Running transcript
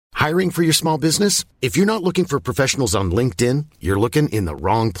Hiring for your small business? If you're not looking for professionals on LinkedIn, you're looking in the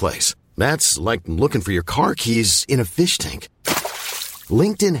wrong place. That's like looking for your car keys in a fish tank.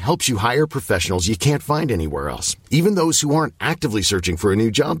 LinkedIn helps you hire professionals you can't find anywhere else, even those who aren't actively searching for a new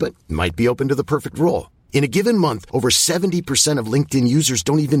job but might be open to the perfect role. In a given month, over 70% of LinkedIn users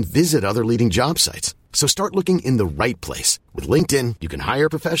don't even visit other leading job sites. So start looking in the right place. With LinkedIn, you can hire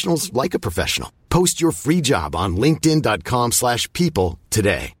professionals like a professional. Post your free job on linkedin.com/people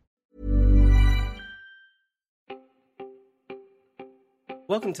today.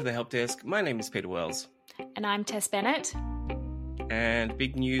 Welcome to the Help Desk. My name is Peter Wells. And I'm Tess Bennett. And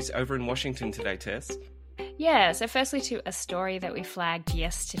big news over in Washington today, Tess. Yeah, so firstly to a story that we flagged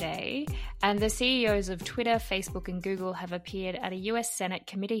yesterday, and the CEOs of Twitter, Facebook and Google have appeared at a US Senate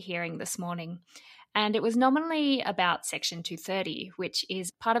committee hearing this morning. And it was nominally about Section 230, which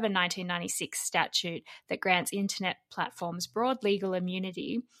is part of a 1996 statute that grants internet platforms broad legal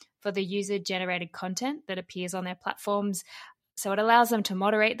immunity for the user-generated content that appears on their platforms. So it allows them to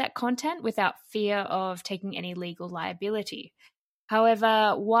moderate that content without fear of taking any legal liability.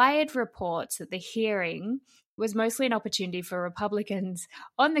 However, Wired reports that the hearing was mostly an opportunity for Republicans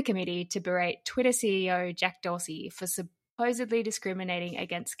on the committee to berate Twitter CEO Jack Dorsey for supposedly discriminating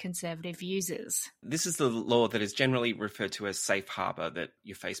against conservative users. This is the law that is generally referred to as safe harbor that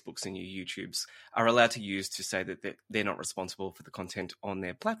your Facebooks and your YouTubes are allowed to use to say that they're not responsible for the content on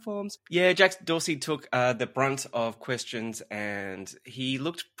their platforms. Yeah, Jack Dorsey took the brunt of questions and he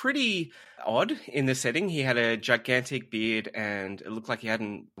looked pretty odd in the setting. He had a gigantic beard and it looked like he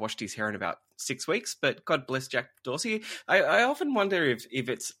hadn't washed his hair in about 6 weeks, but God bless Jack Dorsey. I often wonder if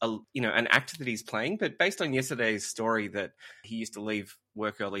it's an act that he's playing, but based on yesterday's story that he used to leave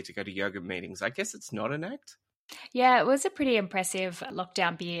work early to go to yoga meetings, I guess it's not an act. Yeah, it was a pretty impressive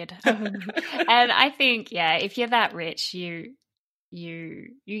lockdown beard. And I think, yeah, if you're that rich, you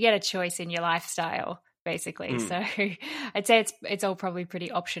get a choice in your lifestyle, basically. So I'd say it's all probably pretty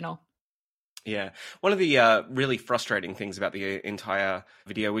optional. Yeah. One of the really frustrating things about the entire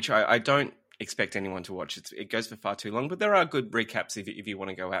video, which I don't expect anyone to watch, it goes for far too long, but there are good recaps if you want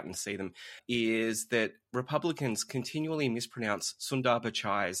to go out and see them, is that Republicans continually mispronounce Sundar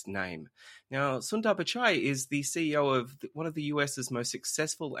Pichai's name. Now, Sundar Pichai is the CEO of one of the US's most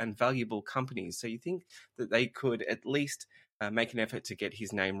successful and valuable companies, so you think that they could at least make an effort to get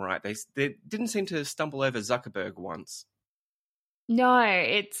his name right. They didn't seem to stumble over Zuckerberg once. No,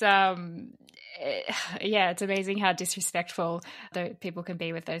 it's it's amazing how disrespectful people can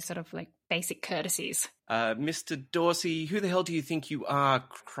be with those sort of like basic courtesies. Mr. Dorsey, who the hell do you think you are?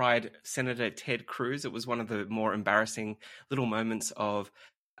 Cried Senator Ted Cruz. It was one of the more embarrassing little moments of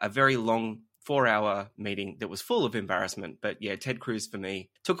a very long 4-hour meeting that was full of embarrassment. But yeah, Ted Cruz for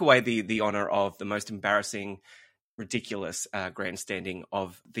me took away the honor of the most embarrassing, ridiculous grandstanding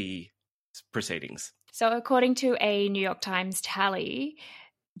of the proceedings. So according to a New York Times tally,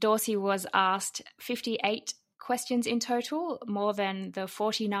 Dorsey was asked 58 questions in total, more than the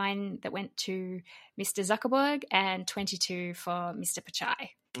 49 that went to Mr. Zuckerberg and 22 for Mr.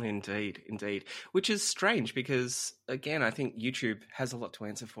 Pichai. Indeed. Which is strange because, again, I think YouTube has a lot to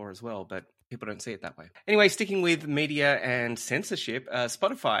answer for as well, but people don't see it that way. Anyway, sticking with media and censorship,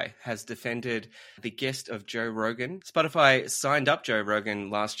 Spotify has defended the guest of Joe Rogan. Spotify signed up Joe Rogan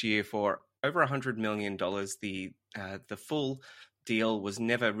last year for over $100 million. The full deal was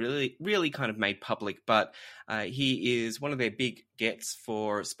never really kind of made public, but he is one of their big gets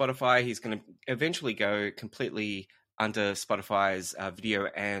for Spotify. He's going to eventually go completely under Spotify's video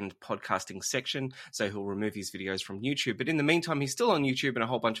and podcasting section, so he'll remove his videos from YouTube. But in the meantime, he's still on YouTube and a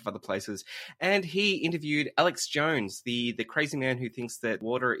whole bunch of other places. And he interviewed Alex Jones, the crazy man who thinks that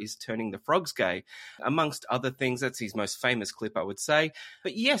water is turning the frogs gay, amongst other things. That's his most famous clip, I would say.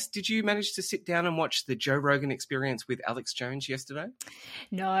 But yes, did you manage to sit down and watch the Joe Rogan Experience with Alex Jones yesterday?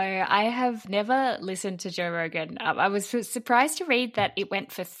 No, I have never listened to Joe Rogan. I was surprised to read that it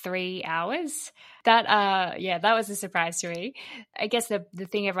went for 3 hours. That was a surprise to me. I guess the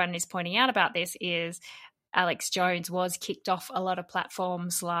thing everyone is pointing out about this is Alex Jones was kicked off a lot of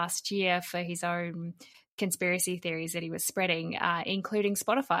platforms last year for his own conspiracy theories that he was spreading, including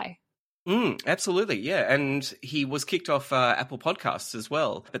Spotify. Absolutely, yeah. And he was kicked off Apple Podcasts as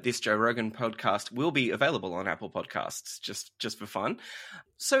well. But this Joe Rogan podcast will be available on Apple Podcasts just for fun.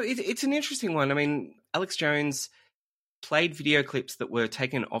 So it's an interesting one. I mean, Alex Jones played video clips that were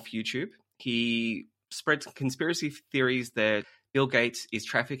taken off YouTube. He spread conspiracy theories that Bill Gates is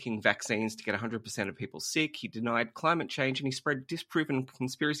trafficking vaccines to get 100% of people sick. He denied climate change, and he spread disproven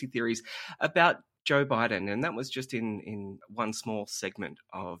conspiracy theories about Joe Biden. And that was just in one small segment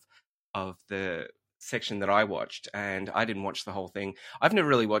of the section that I watched, and I didn't watch the whole thing. I've never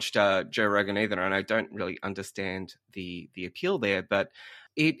really watched Joe Rogan either, and I don't really understand the appeal there, but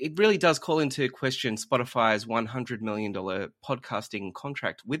it really does call into question Spotify's $100 million podcasting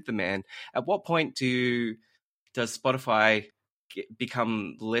contract with the man. At what point does Spotify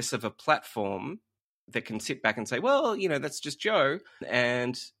become less of a platform that can sit back and say, well, that's just Joe,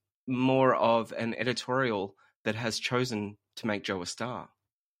 and more of an editorial that has chosen to make Joe a star?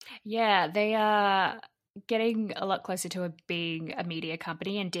 Yeah, they are getting a lot closer to being a media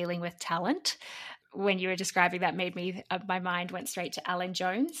company and dealing with talent. When you were describing that, my mind went straight to Alan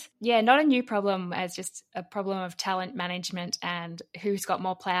Jones. Yeah, not a new problem, as just a problem of talent management and who's got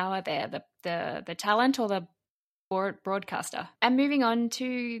more power there, the talent or the broadcaster. And moving on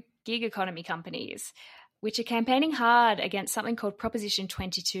to gig economy companies, which are campaigning hard against something called Proposition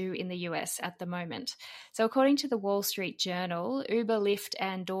 22 in the US at the moment. So according to the Wall Street Journal, Uber, Lyft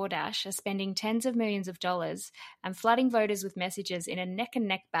and DoorDash are spending tens of millions of dollars and flooding voters with messages in a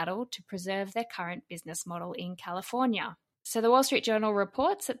neck-and-neck battle to preserve their current business model in California. So the Wall Street Journal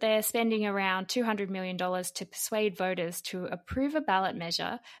reports that they're spending around $200 million to persuade voters to approve a ballot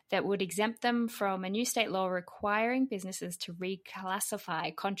measure that would exempt them from a new state law requiring businesses to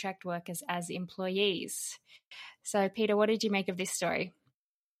reclassify contract workers as employees. So, Peter, what did you make of this story?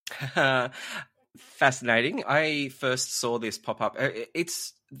 Fascinating. I first saw this pop up.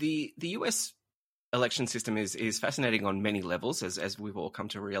 It's the US election system is fascinating on many levels, as we've all come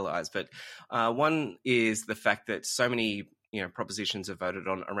to realize. But one is the fact that so many propositions are voted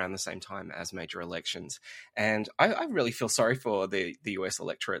on around the same time as major elections, and I really feel sorry for the US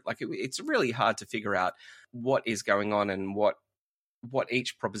electorate. Like it's really hard to figure out what is going on and what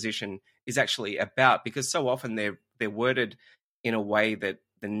each proposition is actually about, because so often they're worded in a way that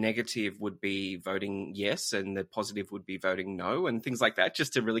the negative would be voting yes and the positive would be voting no and things like that,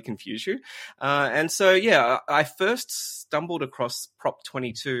 just to really confuse you. And so, yeah, I first stumbled across Prop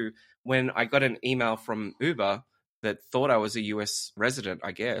 22 when I got an email from Uber that thought I was a US resident,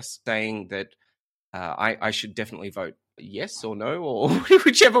 I guess, saying that I should definitely vote yes or no, or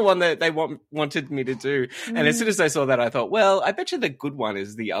whichever one that they wanted me to do. And as soon as I saw that, I thought, well, I bet you the good one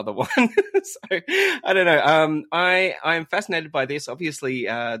is the other one. So I don't know. I'm fascinated by this. Obviously,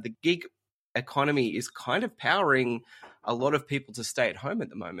 the gig economy is kind of powering a lot of people to stay at home at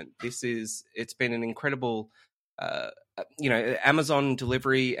the moment. It's been an incredible, Amazon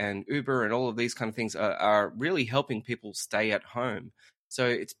delivery and Uber and all of these kind of things are really helping people stay at home. So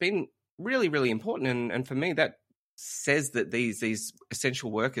it's been really, really important. And for me, that says that these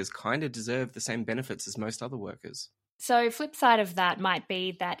essential workers kind of deserve the same benefits as most other workers. So flip side of that might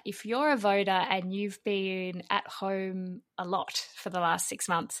be that if you're a voter and you've been at home a lot for the last 6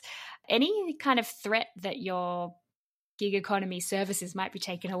 months, any kind of threat that your gig economy services might be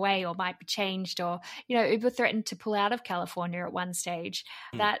taken away or might be changed, or, Uber threatened to pull out of California at one stage,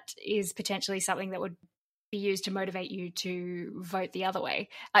 that is potentially something that would be used to motivate you to vote the other way.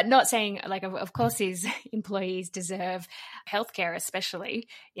 Not saying, like, of course these employees deserve healthcare, especially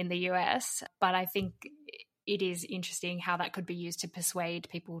in the US, but I think it is interesting how that could be used to persuade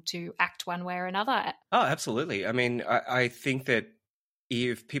people to act one way or another. Oh, absolutely. I mean, I think that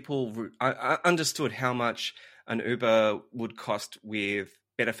if people understood how much an Uber would cost with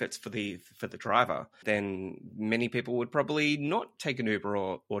benefits for the driver, then many people would probably not take an Uber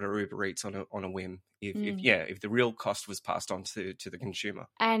or order Uber Eats on a whim if the real cost was passed on to the consumer.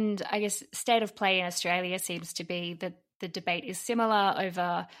 And I guess state of play in Australia seems to be that the debate is similar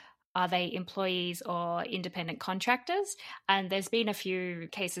over, are they employees or independent contractors? And there's been a few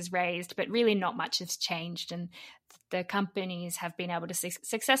cases raised, but really not much has changed. And the companies have been able to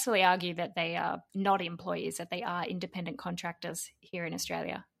successfully argue that they are not employees, that they are independent contractors here in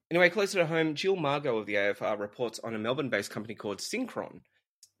Australia. Anyway, closer to home, Jill Margot of the AFR reports on a Melbourne-based company called Synchron.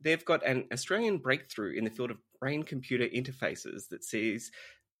 They've got an Australian breakthrough in the field of brain-computer interfaces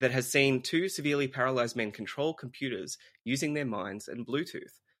that has seen 2 severely paralysed men control computers using their minds and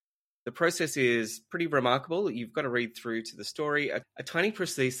Bluetooth. The process is pretty remarkable. You've got to read through to the story. A tiny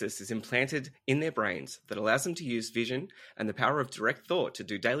prosthesis is implanted in their brains that allows them to use vision and the power of direct thought to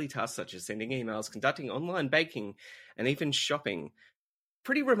do daily tasks such as sending emails, conducting online banking, and even shopping.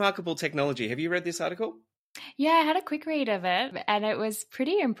 Pretty remarkable technology. Have you read this article? Yeah, I had a quick read of it, and it was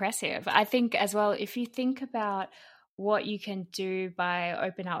pretty impressive. I think as well, if you think about what you can do by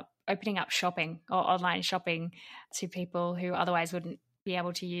opening up shopping or online shopping to people who otherwise wouldn't be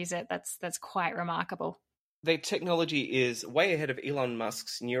able to use it, that's quite remarkable. The technology is way ahead of Elon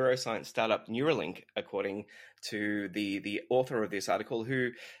Musk's neuroscience startup Neuralink, according to the author of this article,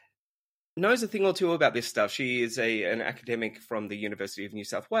 who knows a thing or two about this stuff. She is an academic from the University of New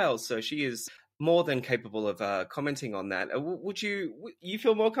South Wales, so she is more than capable of commenting on that. Would you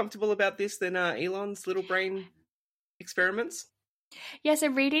feel more comfortable about this than Elon's little brain experiments? Yeah, so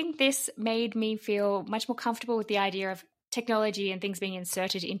reading this made me feel much more comfortable with the idea of technology and things being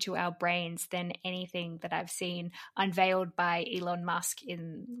inserted into our brains than anything that I've seen unveiled by Elon Musk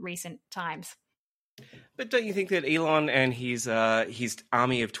in recent times. But don't you think that Elon and his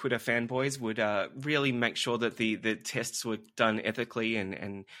army of Twitter fanboys would really make sure that the tests were done ethically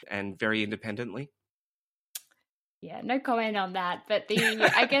and very independently? Yeah, no comment on that. But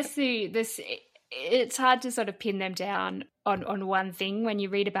I guess it's hard to sort of pin them down on one thing. When you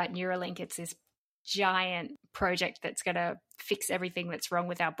read about Neuralink, it's this giant project that's going to fix everything that's wrong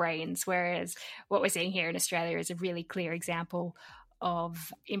with our brains, whereas what we're seeing here in Australia is a really clear example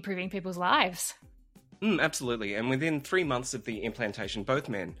of improving people's lives. Absolutely. And within 3 months of the implantation, both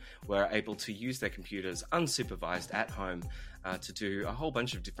men were able to use their computers unsupervised at home to do a whole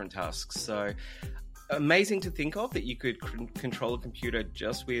bunch of different tasks. So amazing to think of that you could control a computer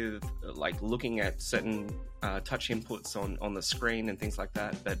just with like looking at certain touch inputs on the screen and things like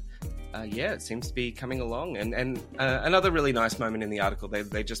that. But yeah, it seems to be coming along. And another really nice moment in the article,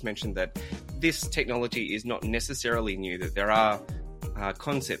 they just mentioned that this technology is not necessarily new, that there are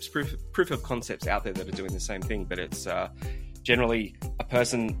concepts, proof of concepts out there that are doing the same thing, but it's generally a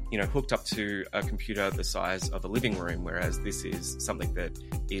person, hooked up to a computer the size of a living room, whereas this is something that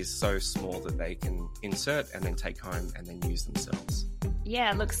is so small that they can insert and then take home and then use themselves.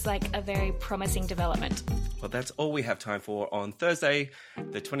 Yeah, it looks like a very promising development. Well, that's all we have time for on Thursday,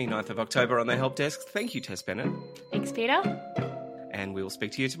 the 29th of October on the Help Desk. Thank you, Tess Bennett. Thanks, Peter. And we will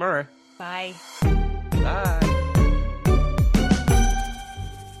speak to you tomorrow. Bye. Bye.